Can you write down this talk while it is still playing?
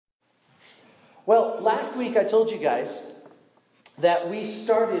Well, last week I told you guys that we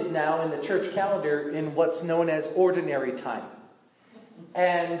started now in the church calendar in what's known as ordinary time.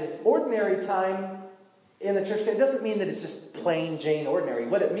 And ordinary time in the church, it doesn't mean that it's just plain Jane ordinary.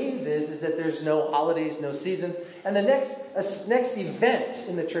 What it means is that there's no holidays, no seasons. And the next event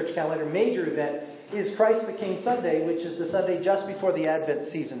in the church calendar, major event, is Christ the King Sunday, which is the Sunday just before the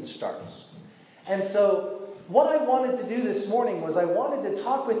Advent season starts. And so what I wanted to do this morning was I wanted to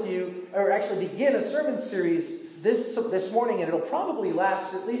talk with you, or actually begin a sermon series this morning, and it'll probably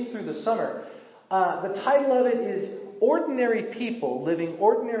last at least through the summer. The title of it is Ordinary People Living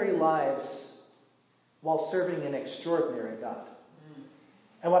Ordinary Lives While Serving an Extraordinary God.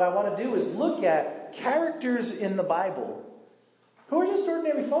 And what I want to do is look at characters in the Bible who are just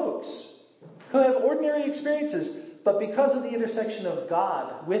ordinary folks, who have ordinary experiences, but because of the intersection of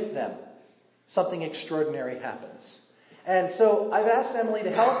God with them, something extraordinary happens. And so I've asked Emily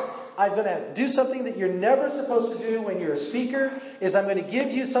to help. I'm going to do something that you're never supposed to do when you're a speaker, is I'm going to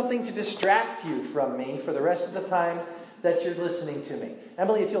give you something to distract you from me for the rest of the time that you're listening to me.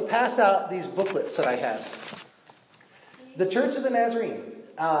 Emily, if you'll pass out these booklets that I have. The Church of the Nazarene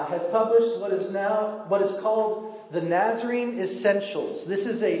has published what is called the Nazarene Essentials. This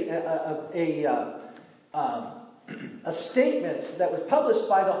is a statement that was published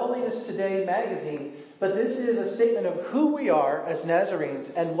by the Holiness Today magazine, but this is a statement of who we are as Nazarenes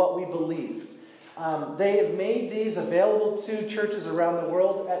and what we believe. They have made these available to churches around the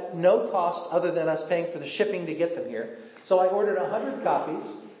world at no cost other than us paying for the shipping to get them here. So I ordered 100 copies.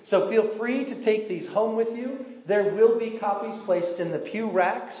 So feel free to take these home with you. There will be copies placed in the pew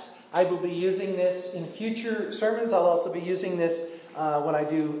racks. I will be using this in future sermons. I'll also be using this when I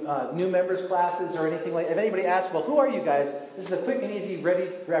do new members classes or anything like that. If anybody asks, well, who are you guys? This is a quick and easy, ready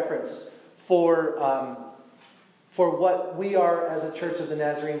reference for what we are as a Church of the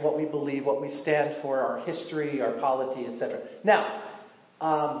Nazarene, what we believe, what we stand for, our history, our polity, etc. Now,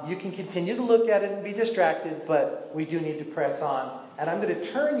 you can continue to look at it and be distracted, but we do need to press on. And I'm going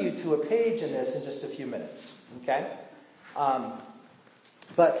to turn you to a page in this in just a few minutes. Okay?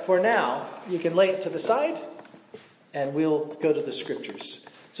 But for now, you can lay it to the side, and we'll go to the scriptures.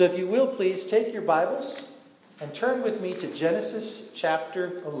 So if you will, please take your Bibles and turn with me to Genesis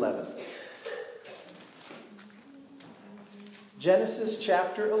chapter 11. Genesis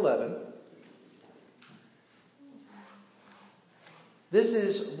chapter 11. This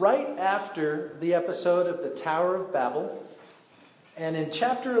is right after the episode of the Tower of Babel. And in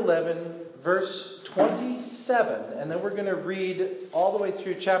chapter 11, verse 27, and then we're going to read all the way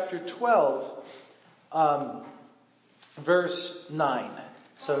through chapter 12, verse 9.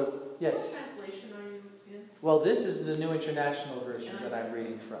 So, yes. What translation are you in? Well, this is the New International Version that I'm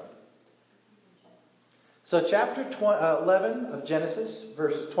reading from. So chapter 11 of Genesis,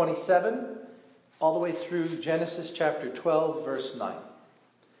 verses 27, all the way through Genesis chapter 12, verse 9.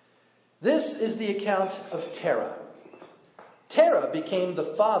 This is the account of Terah. Terah became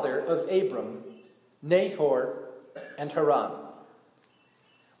the father of Abram, Nahor, and Haran.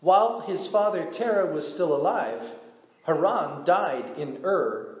 While his father Terah was still alive, Haran died in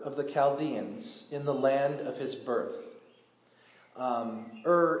Ur of the Chaldeans, in the land of his birth.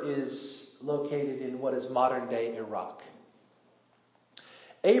 Ur is located in what is modern-day Iraq.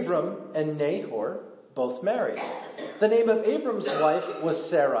 Abram and Nahor both married. The name of Abram's wife was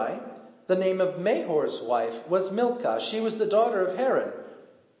Sarai. The name of Nahor's wife was Milcah. She was the daughter of Haran,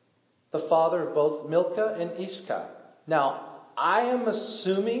 the father of both Milcah and Iscah. Now, I am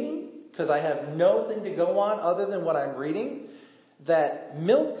assuming, because I have nothing to go on other than what I'm reading, that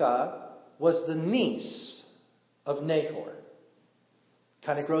Milcah was the niece of Nahor.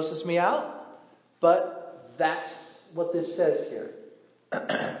 Kind of grosses me out, but that's what this says here.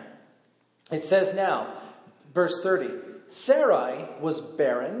 It says now, verse 30, Sarai was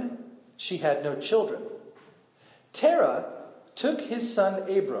barren. She had no children. Terah took his son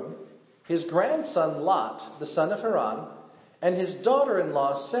Abram, his grandson Lot, the son of Haran, and his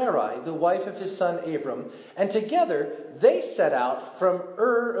daughter-in-law Sarai, the wife of his son Abram, and together they set out from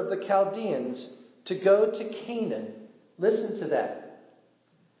Ur of the Chaldeans to go to Canaan. Listen to that.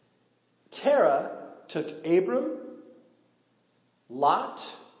 Terah took Abram, Lot,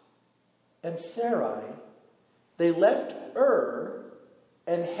 and Sarai. They left Ur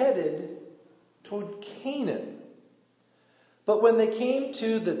and headed toward Canaan. But when they came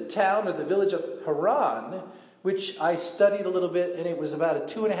to the town or the village of Haran, which I studied a little bit, and it was about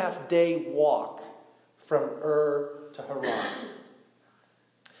a 2.5-day walk from Ur to Haran.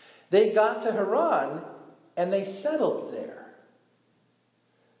 They got to Haran and they settled there.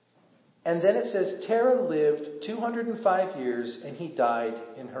 And then it says, Terah lived 205 years, and he died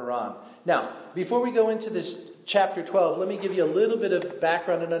in Haran. Now, before we go into this chapter 12, let me give you a little bit of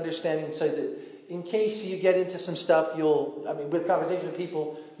background and understanding so that in case you get into some stuff, with conversation with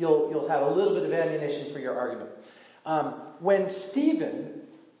people, you'll have a little bit of ammunition for your argument. When Stephen,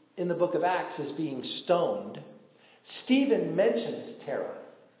 in the book of Acts, is being stoned, Stephen mentions Terah.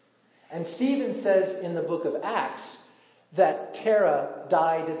 And Stephen says in the book of Acts that Terah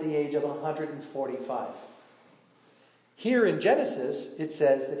died at the age of 145. Here in Genesis, it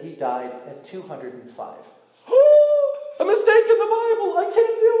says that he died at 205. A mistake in the Bible! I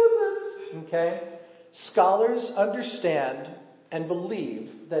can't deal with this! Okay? Scholars understand and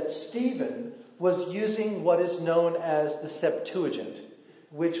believe that Stephen was using what is known as the Septuagint,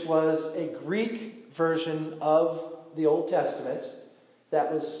 which was a Greek version of the Old Testament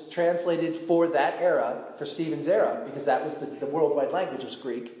that was translated for that era, for Stephen's era, because that was the worldwide language was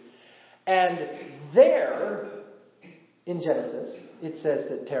Greek. And there, in Genesis, it says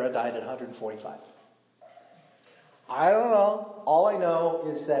that Terah died at 145. I don't know. All I know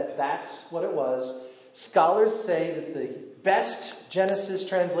is that that's what it was. Scholars say that the best Genesis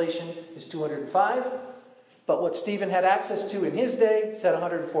translation is 205, but what Stephen had access to in his day said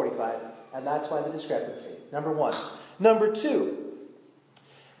 145, and that's why the discrepancy. Number one. Number two,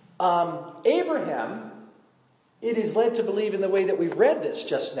 Abraham, it is led to believe in the way that we read this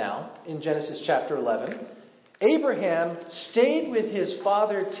just now in Genesis chapter 11, Abraham stayed with his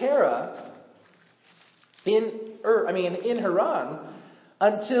father Terah in Haran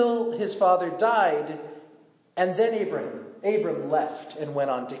until his father died, and then Abram left and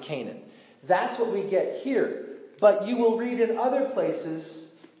went on to Canaan. That's what we get here. But you will read in other places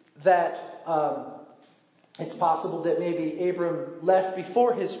that it's possible that maybe Abram left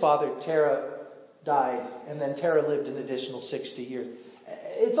before his father Terah died, and then Terah lived an additional 60 years.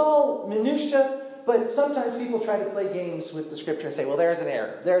 It's all minutiae, but sometimes people try to play games with the scripture and say, well, there's an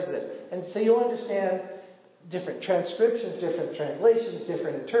error, there's this. And so you'll understand different transcriptions, different translations,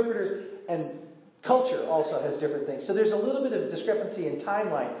 different interpreters, and culture also has different things. So there's a little bit of discrepancy in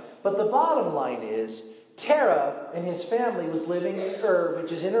timeline. But the bottom line is, Terah and his family was living in Ur,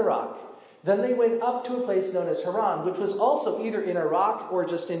 which is in Iraq. Then they went up to a place known as Haran, which was also either in Iraq or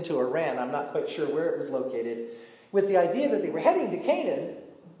just into Iran. I'm not quite sure where it was located. With the idea that they were heading to Canaan,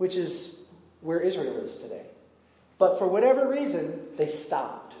 which is where Israel is today. But for whatever reason, they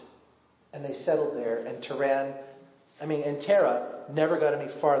stopped. And they settled there. And Terah never got any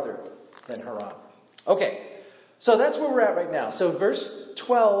farther than Haran. Okay, so that's where we're at right now. So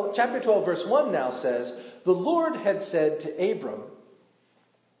chapter 12, verse 1 now says, the Lord had said to Abram,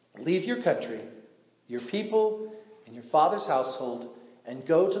 leave your country, your people, and your father's household, and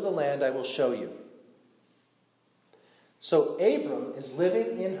go to the land I will show you. So Abram is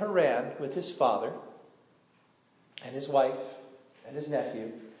living in Haran with his father, and his wife, and his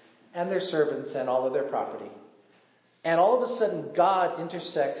nephew, and their servants, and all of their property. And all of a sudden, God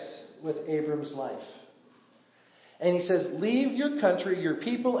intersects with Abram's life. And he says, leave your country, your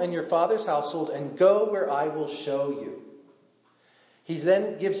people, and your father's household, and go where I will show you. He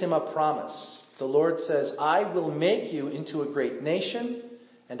then gives him a promise. The Lord says, I will make you into a great nation,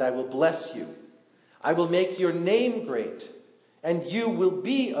 and I will bless you. I will make your name great, and you will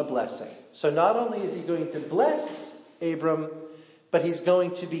be a blessing. So not only is he going to bless Abram, but he's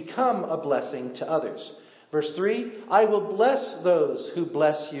going to become a blessing to others. Verse 3, I will bless those who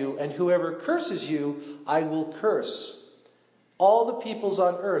bless you, and whoever curses you, I will curse. All the peoples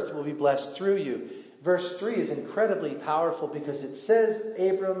on earth will be blessed through you. Verse 3 is incredibly powerful because it says,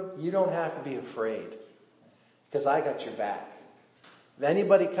 Abram, you don't have to be afraid, because I got your back. If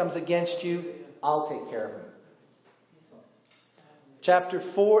anybody comes against you, I'll take care of him.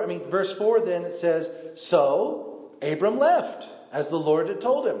 Verse 4 then it says, so Abram left, as the Lord had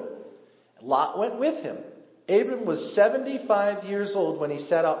told him. Lot went with him. Abram was 75 years old when he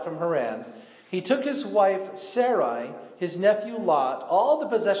set out from Haran. He took his wife Sarai, his nephew Lot, all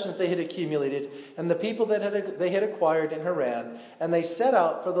the possessions they had accumulated, and the people that they had acquired in Haran, and they set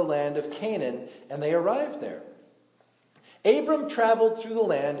out for the land of Canaan, and they arrived there. Abram traveled through the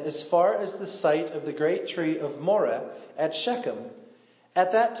land as far as the site of the great tree of Moreh at Shechem.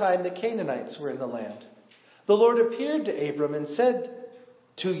 At that time, the Canaanites were in the land. The Lord appeared to Abram and said,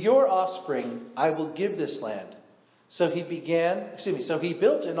 to your offspring I will give this land. So he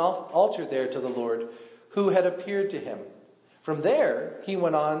built an altar there to the Lord who had appeared to him. From there, he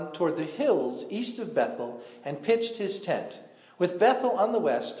went on toward the hills east of Bethel and pitched his tent, with Bethel on the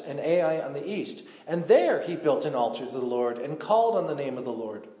west and Ai on the east. And there he built an altar to the Lord and called on the name of the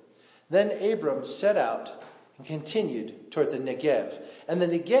Lord. Then Abram set out and continued toward the Negev. And the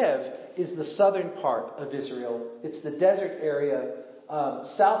Negev is the southern part of Israel. It's the desert area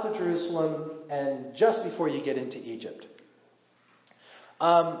south of Jerusalem and just before you get into Egypt.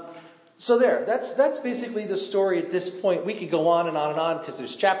 So that's basically the story at this point. We could go on and on and on because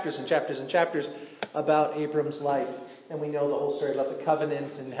there's chapters and chapters and chapters about Abram's life. And we know the whole story about the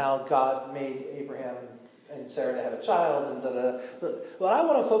covenant and how God made Abraham and Sarah to have a child. And But I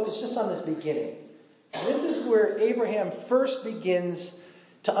want to focus just on this beginning. This is where Abraham first begins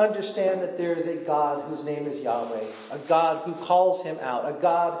to understand that there is a God whose name is Yahweh, a God who calls him out, a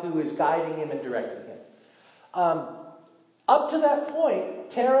God who is guiding him and directing him. Up to that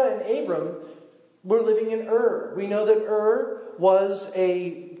point, Terah and Abram were living in Ur. We know that Ur was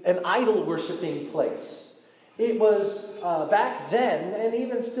an idol-worshipping place. It was, back then, and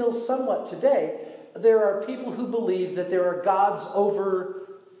even still somewhat today, there are people who believe that there are gods over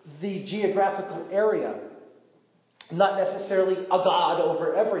the geographical area. Not necessarily a God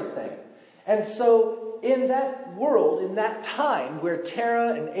over everything. And so, in that world, in that time where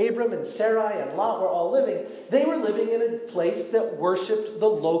Terah and Abram and Sarai and Lot were all living, they were living in a place that worshipped the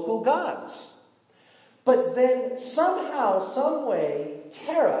local gods. But then, somehow, some way,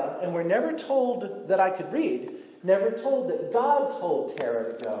 Terah, and we're never told that I could read, never told that God told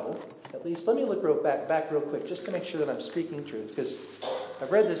Terah to go. At least, let me look back real quick, just to make sure that I'm speaking truth, because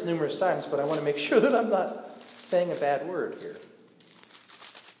I've read this numerous times, but I want to make sure that I'm not saying a bad word here.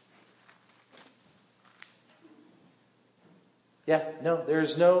 Yeah, no,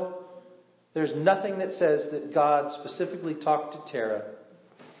 there's nothing that says that God specifically talked to Terah.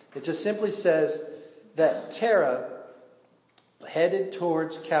 It just simply says that Terah headed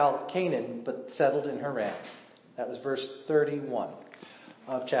towards Canaan, but settled in Haran. That was verse 31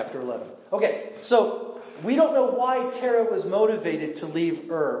 of chapter 11. Okay, so we don't know why Terah was motivated to leave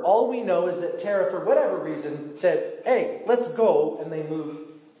Ur. All we know is that Terah, for whatever reason, said, hey, let's go. And they moved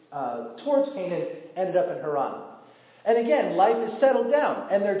towards Canaan, ended up in Haran. And again, life is settled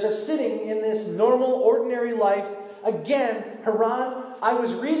down. And they're just sitting in this normal, ordinary life. Again, Haran, I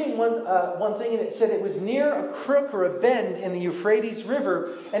was reading one thing, and it said it was near a crook or a bend in the Euphrates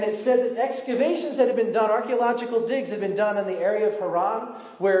River. And it said that excavations that had been done, archaeological digs had been done in the area of Haran,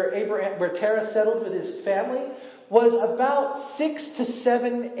 where Terah settled with his family, was about 6 to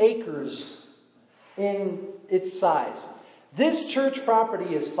 7 acres in its size. This church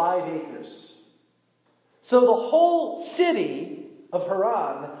property is 5 acres. So the whole city of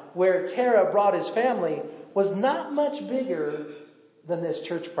Haran, where Terah brought his family, was not much bigger than this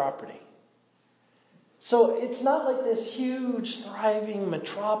church property. So it's not like this huge, thriving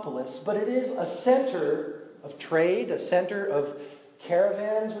metropolis, but it is a center of trade, a center of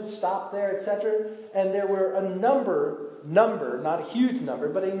caravans would stop there, etc. And there were a number, not a huge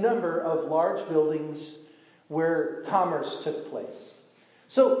number, but a number of large buildings where commerce took place.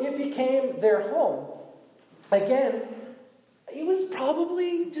 So it became their home. Again, it was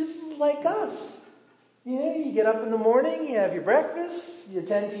probably just like us. You know, you get up in the morning, you have your breakfast, you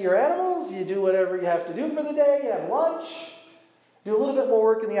tend to your animals, you do whatever you have to do for the day, you have lunch, do a little bit more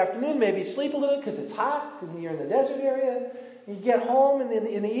work in the afternoon, maybe sleep a little because it's hot and you're in the desert area. You get home and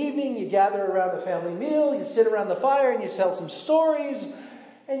in the evening, you gather around the family meal, you sit around the fire and you tell some stories,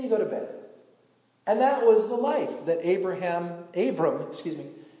 and you go to bed. And that was the life that Abram,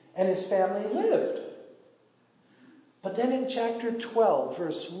 and his family lived. But then in chapter 12,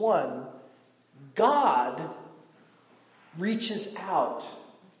 verse 1, God reaches out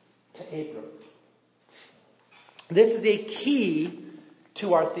to Abram. This is a key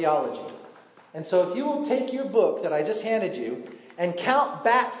to our theology. And so if you will take your book that I just handed you and count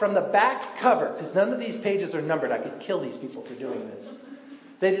back from the back cover, because none of these pages are numbered. I could kill these people for doing this.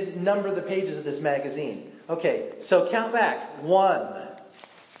 They didn't number the pages of this magazine. Okay, so count back. 1,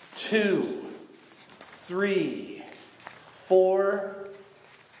 2, 3, 4,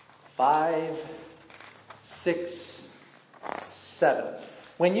 5, 6, 7.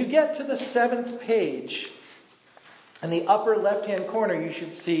 When you get to the 7th page, in the upper left-hand corner, you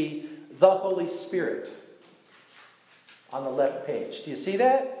should see the Holy Spirit on the left page. Do you see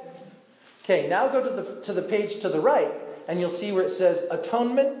that? Okay, now go to the page to the right, and you'll see where it says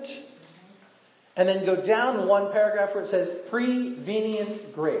Atonement, and then go down one paragraph where it says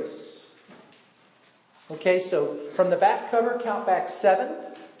Prevenient Grace. Okay, so from the back cover, count back 7.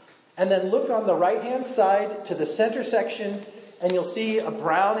 And then look on the right-hand side to the center section, and you'll see a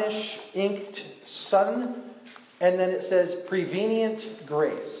brownish inked sun. And then it says Prevenient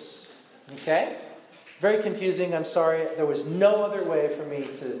Grace. Okay? Very confusing. I'm sorry. There was no other way for me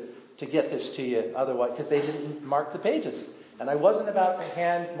to get this to you otherwise, because they didn't mark the pages. And I wasn't about to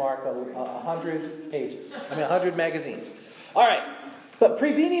hand mark 100 pages. 100 magazines. All right. But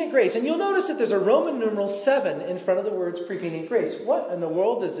prevenient grace, and you'll notice that there's a Roman numeral 7 in front of the words prevenient grace. What in the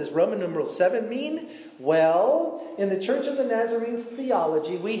world does this Roman numeral 7 mean? Well, in the Church of the Nazarenes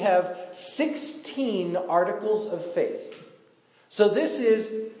theology, we have 16 articles of faith. So this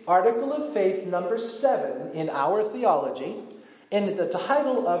is article of faith number 7 in our theology. And the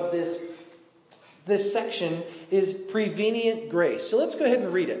title of this section is prevenient grace. So let's go ahead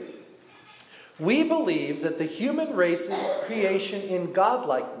and read it. We believe that the human race's creation in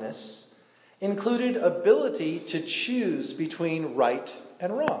godlikeness included ability to choose between right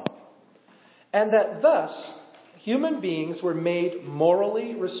and wrong, and that thus human beings were made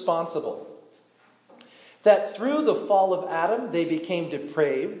morally responsible. That through the fall of Adam they became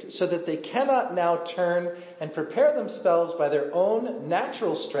depraved, so that they cannot now turn and prepare themselves by their own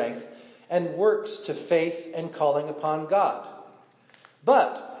natural strength and works to faith and calling upon God.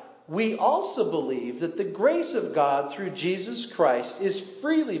 But we also believe that the grace of God through Jesus Christ is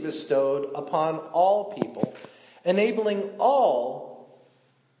freely bestowed upon all people, enabling all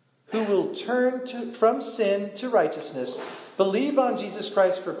who will turn from sin to righteousness, believe on Jesus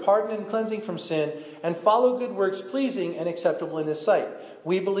Christ for pardon and cleansing from sin, and follow good works pleasing and acceptable in His sight.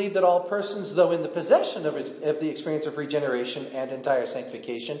 We believe that all persons, though in the possession of the experience of regeneration and entire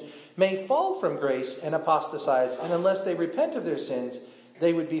sanctification, may fall from grace and apostatize, and unless they repent of their sins,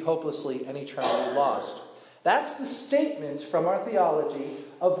 they would be hopelessly and eternally lost. That's the statement from our theology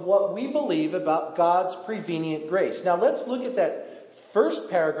of what we believe about God's prevenient grace. Now let's look at that first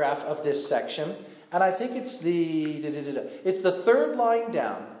paragraph of this section, and I think it's the third line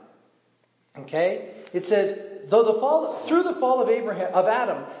down. Okay? It says, through the fall of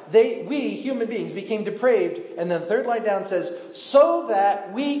Adam, we human beings became depraved, and then the third line down says, so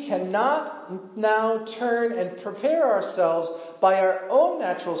that we cannot now turn and prepare ourselves by our own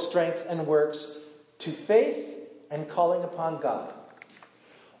natural strength and works to faith and calling upon God.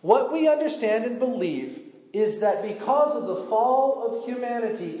 What we understand and believe is that because of the fall of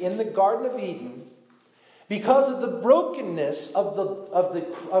humanity in the Garden of Eden, because of the brokenness of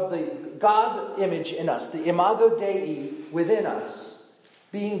the God image in us, the imago Dei within us,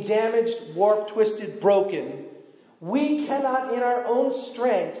 being damaged, warped, twisted, broken, we cannot in our own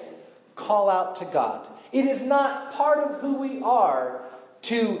strength call out to God. It is not part of who we are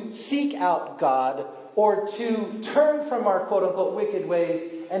to seek out God or to turn from our quote-unquote wicked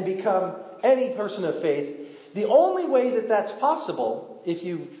ways and become any person of faith. The only way that that's possible, if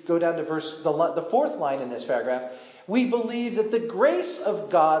you go down to the fourth line in this paragraph, we believe that the grace of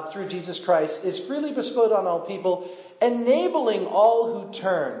God through Jesus Christ is freely bestowed on all people, enabling all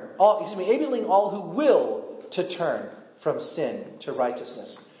who will to turn from sin to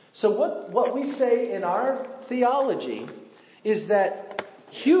righteousness. So what we say in our theology is that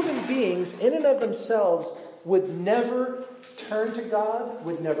human beings in and of themselves would never turn to God,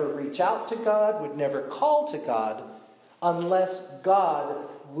 would never reach out to God, would never call to God unless God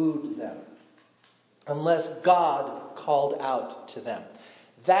wooed them, unless God called out to them.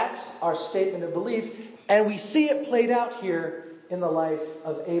 That's our statement of belief, and we see it played out here in the life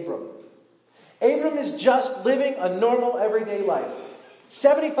of Abram. Abram is just living a normal everyday life.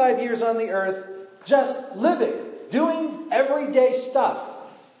 75 years on the earth, just living, doing everyday stuff.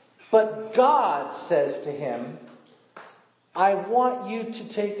 But God says to him, I want you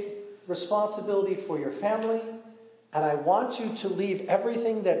to take responsibility for your family, and I want you to leave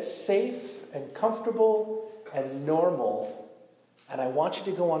everything that's safe and comfortable and normal, and I want you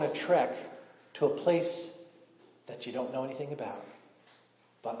to go on a trek to a place that you don't know anything about.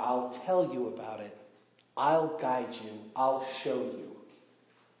 But I'll tell you about it. I'll guide you. I'll show you.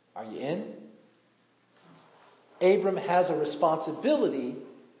 Are you in? Abram has a responsibility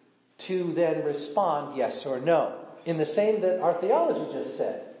to then respond yes or no. In the same that our theology just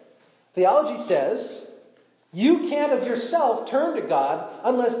said. Theology says, you can't of yourself turn to God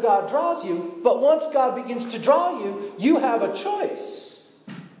unless God draws you, but once God begins to draw you, you have a choice.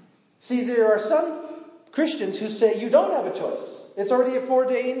 See, there are some Christians who say you don't have a choice. It's already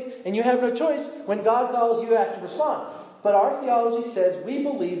foreordained and you have no choice. When God calls, you have to respond. But our theology says we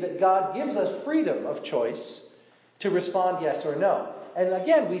believe that God gives us freedom of choice to respond yes or no. And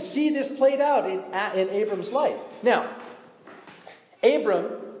again, we see this played out in Abram's life. Now,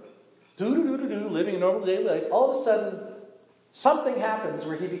 Abram, living a normal daily life, all of a sudden, something happens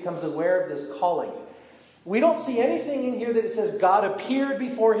where he becomes aware of this calling. We don't see anything in here that it says God appeared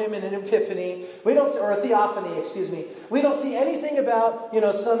before him in an epiphany. Or a theophany, excuse me. We don't see anything about,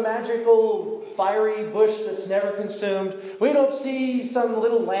 some magical fiery bush that's never consumed. We don't see some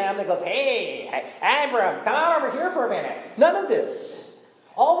little lamb that goes, hey, Abram, come on over here for a minute. None of this.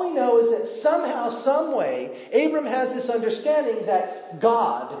 All we know is that somehow, some way, Abram has this understanding that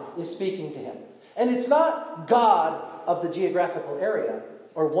God is speaking to him. And it's not God of the geographical area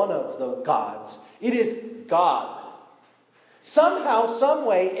or one of the gods. It is God. Somehow, some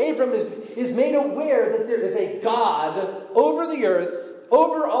way, Abram is made aware that there is a God over the earth,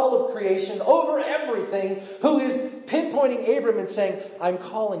 over all of creation, over everything, who is pinpointing Abram and saying, I'm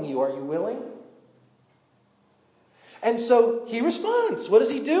calling you. Are you willing? And so he responds. What does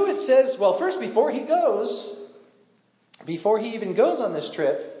he do? It says, well, first, before he even goes on this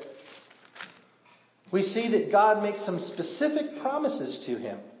trip, we see that God makes some specific promises to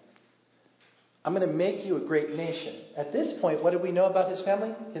him. I'm going to make you a great nation. At this point, what do we know about his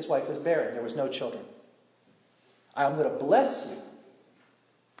family? His wife was barren. There was no children. I'm going to bless you.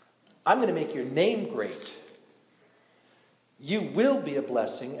 I'm going to make your name great. You will be a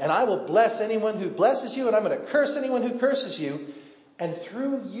blessing, and I will bless anyone who blesses you, and I'm going to curse anyone who curses you. And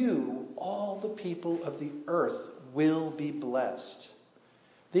through you, all the people of the earth will be blessed.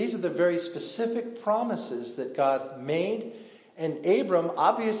 These are the very specific promises that God made, and Abram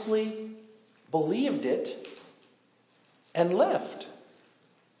obviously believed it and left.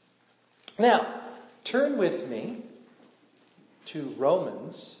 Now, turn with me to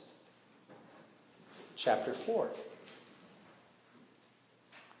Romans chapter 4.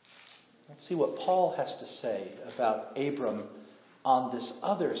 Let's see what Paul has to say about Abram on this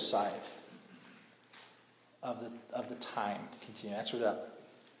other side of the time. Continue. That's what up.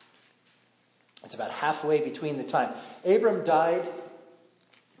 It's about halfway between the time. Abram died.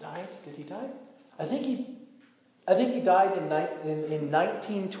 Did he die? I think he died in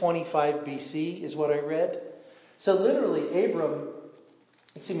 1925 BC is what I read. So literally,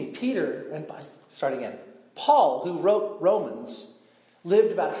 Paul, who wrote Romans,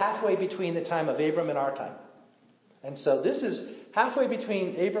 lived about halfway between the time of Abram and our time. And so this is halfway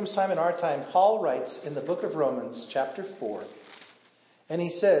between Abram's time and our time. Paul writes in the book of Romans, chapter 4, and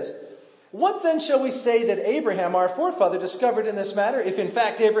he says, what then shall we say that Abraham, our forefather, discovered in this matter? If in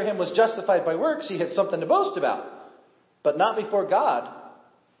fact Abraham was justified by works, he had something to boast about, but not before God.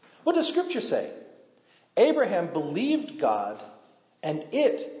 What does Scripture say? Abraham believed God, and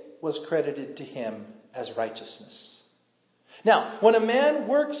it was credited to him as righteousness. Now, when a man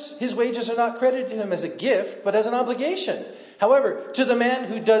works, his wages are not credited to him as a gift, but as an obligation. However, to the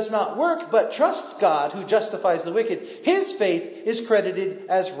man who does not work, but trusts God, who justifies the wicked, his faith is credited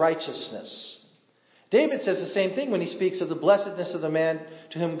as righteousness. David says the same thing when he speaks of the blessedness of the man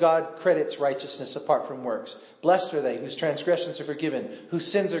to whom God credits righteousness apart from works. Blessed are they whose transgressions are forgiven,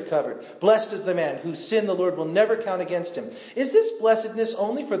 whose sins are covered. Blessed is the man whose sin the Lord will never count against him. Is this blessedness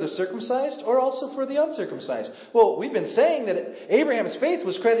only for the circumcised or also for the uncircumcised? Well, we've been saying that Abraham's faith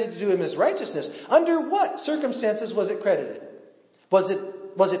was credited to him as righteousness. Under what circumstances was it credited? Was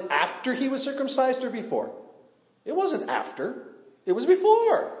it after he was circumcised or before? It wasn't after. It was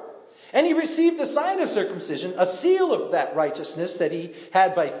before. And he received the sign of circumcision, a seal of that righteousness that he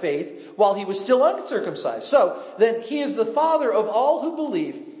had by faith, while he was still uncircumcised. So then he is the father of all who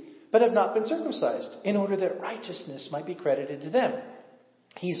believe, but have not been circumcised, in order that righteousness might be credited to them.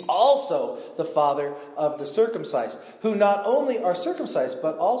 He's also the father of the circumcised, who not only are circumcised,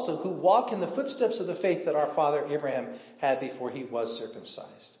 but also who walk in the footsteps of the faith that our father Abraham had before he was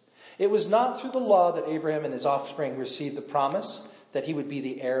circumcised. It was not through the law that Abraham and his offspring received the promise that he would be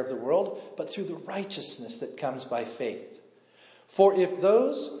the heir of the world, but through the righteousness that comes by faith. For if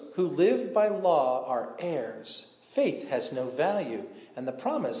those who live by law are heirs, faith has no value, and the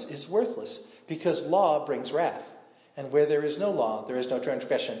promise is worthless, because law brings wrath. And where there is no law, there is no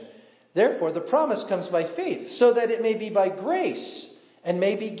transgression. Therefore, the promise comes by faith, so that it may be by grace, and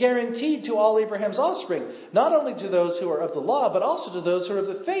may be guaranteed to all Abraham's offspring, not only to those who are of the law, but also to those who are of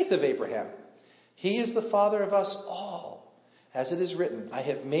the faith of Abraham. He is the father of us all. As it is written, I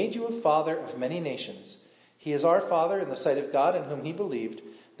have made you a father of many nations. He is our father in the sight of God in whom he believed,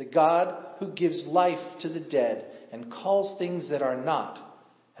 the God who gives life to the dead and calls things that are not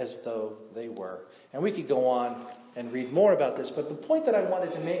as though they were. And we could go on and read more about this, but the point that I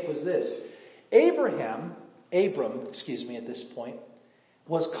wanted to make was this. Abram, at this point,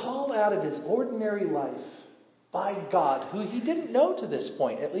 was called out of his ordinary life by God, who he didn't know to this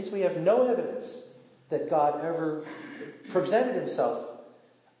point. At least we have no evidence that God ever presented himself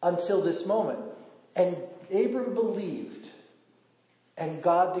until this moment. And Abram believed, and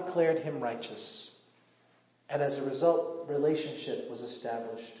God declared him righteous. And as a result, relationship was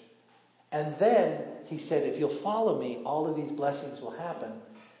established. And then he said, if you'll follow me, all of these blessings will happen,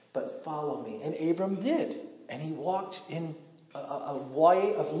 but follow me. And Abram did. And he walked in a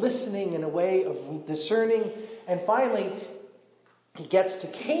way of listening, in a way of discerning. And finally, he gets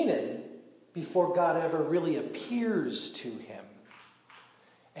to Canaan before God ever really appears to him.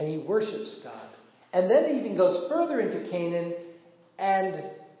 And he worships God. And then he even goes further into Canaan, and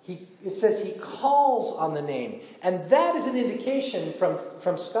it says he calls on the name. And that is an indication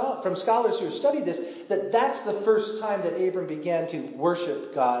from scholars who have studied this, that that's the first time that Abram began to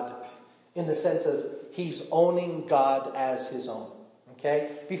worship God, in the sense of he's owning God as his own.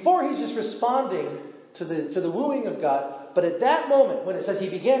 Okay? Before he's just responding to the wooing of God, but at that moment, when it says he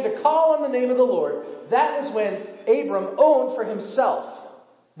began to call on the name of the Lord, that was when Abram owned for himself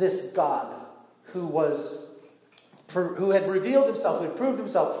this God who had revealed himself, who had proved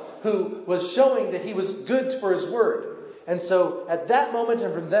himself, who was showing that he was good for his word. And so at that moment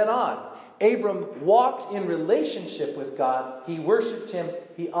and from then on, Abram walked in relationship with God. He worshipped him.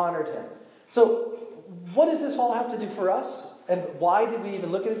 He honored him. So what does this all have to do for us? And why did we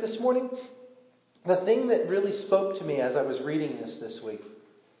even look at it this morning? The thing that really spoke to me as I was reading this week.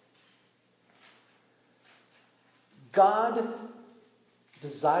 God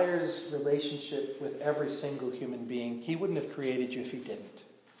desires relationship with every single human being. He wouldn't have created you if he didn't.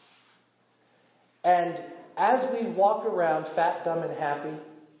 And as we walk around fat, dumb, and happy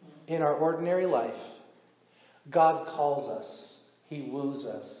in our ordinary life, God calls us. He woos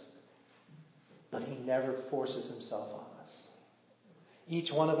us. But he never forces himself on us.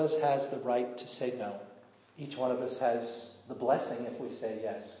 Each one of us has the right to say no. Each one of us has the blessing if we say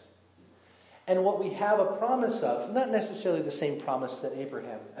yes. And what we have a promise of, not necessarily the same promise that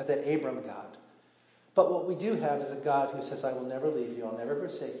Abram got, but what we do have is a God who says, I will never leave you, I'll never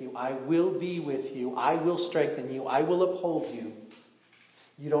forsake you, I will be with you, I will strengthen you, I will uphold you.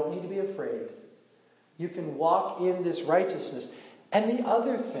 You don't need to be afraid. You can walk in this righteousness. And the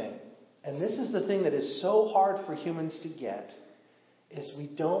other thing, and this is the thing that is so hard for humans to get, is we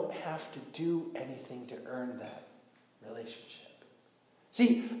don't have to do anything to earn that relationship.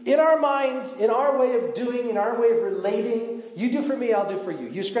 See, in our minds, in our way of doing, in our way of relating, you do for me, I'll do for you.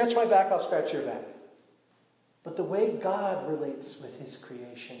 You scratch my back, I'll scratch your back. But the way God relates with his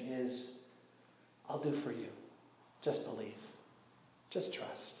creation is, I'll do for you. Just believe. Just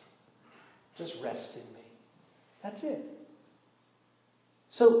trust. Just rest in me. That's it.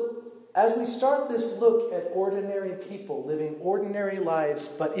 So, as we start this look at ordinary people living ordinary lives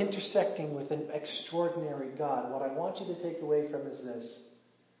but intersecting with an extraordinary God, what I want you to take away from is this.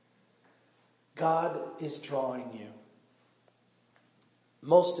 God is drawing you.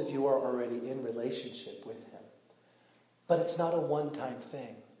 Most of you are already in relationship with him. But it's not a one-time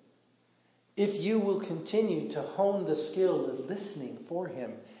thing. If you will continue to hone the skill of listening for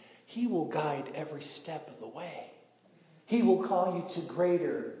him, he will guide every step of the way. He will call you to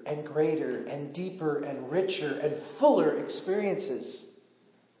greater and greater and deeper and richer and fuller experiences.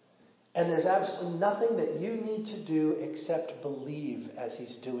 And there's absolutely nothing that you need to do except believe as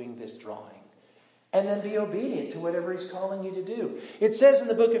he's doing this drawing. And then be obedient to whatever he's calling you to do. It says in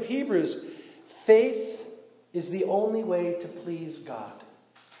the book of Hebrews, faith is the only way to please God.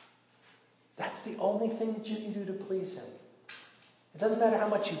 That's the only thing that you can do to please him. It doesn't matter how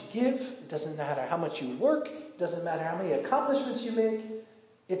much you give. It doesn't matter how much you work. It doesn't matter how many accomplishments you make.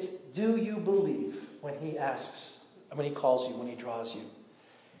 It's, do you believe when he asks, when he calls you, when he draws you?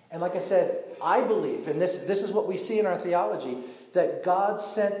 And like I said, I believe, and this is what we see in our theology, that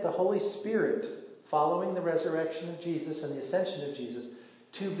God sent the Holy Spirit following the resurrection of Jesus and the ascension of Jesus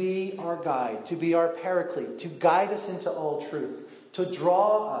to be our guide, to be our paraclete, to guide us into all truth, to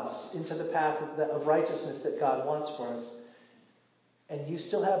draw us into the path of righteousness that God wants for us. And you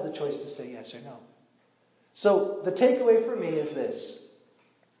still have the choice to say yes or no. So the takeaway for me is this.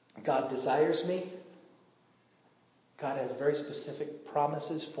 God desires me. God has very specific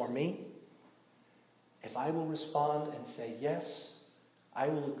promises for me. If I will respond and say yes, I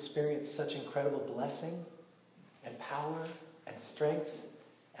will experience such incredible blessing and power and strength,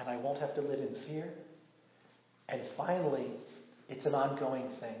 and I won't have to live in fear. And finally, it's an ongoing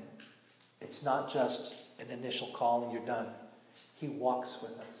thing. It's not just an initial call and you're done. He walks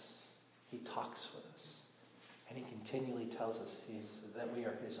with us. He talks with us. And he continually tells us that we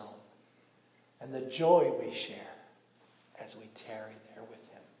are his own. And the joy we share as we tarry there with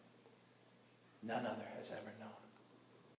him, none other has ever known.